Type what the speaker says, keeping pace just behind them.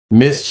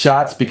Missed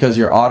shots because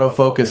your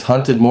autofocus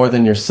hunted more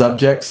than your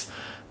subjects?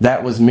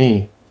 That was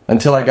me,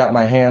 until I got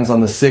my hands on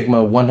the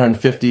Sigma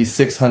 150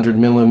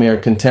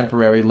 600mm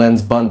contemporary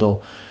lens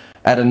bundle.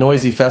 At a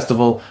noisy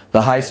festival,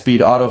 the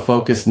high-speed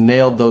autofocus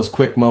nailed those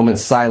quick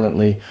moments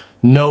silently.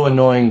 No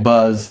annoying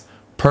buzz.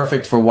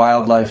 Perfect for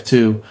wildlife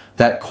too.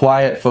 That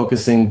quiet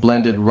focusing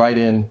blended right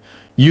in.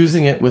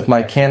 Using it with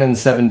my Canon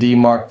 7D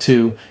Mark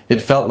II,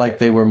 it felt like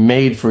they were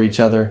made for each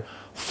other.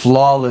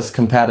 Flawless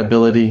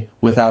compatibility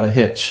without a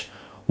hitch.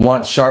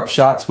 Want sharp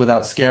shots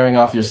without scaring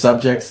off your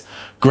subjects?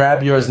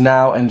 Grab yours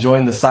now and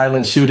join the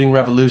silent shooting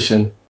revolution.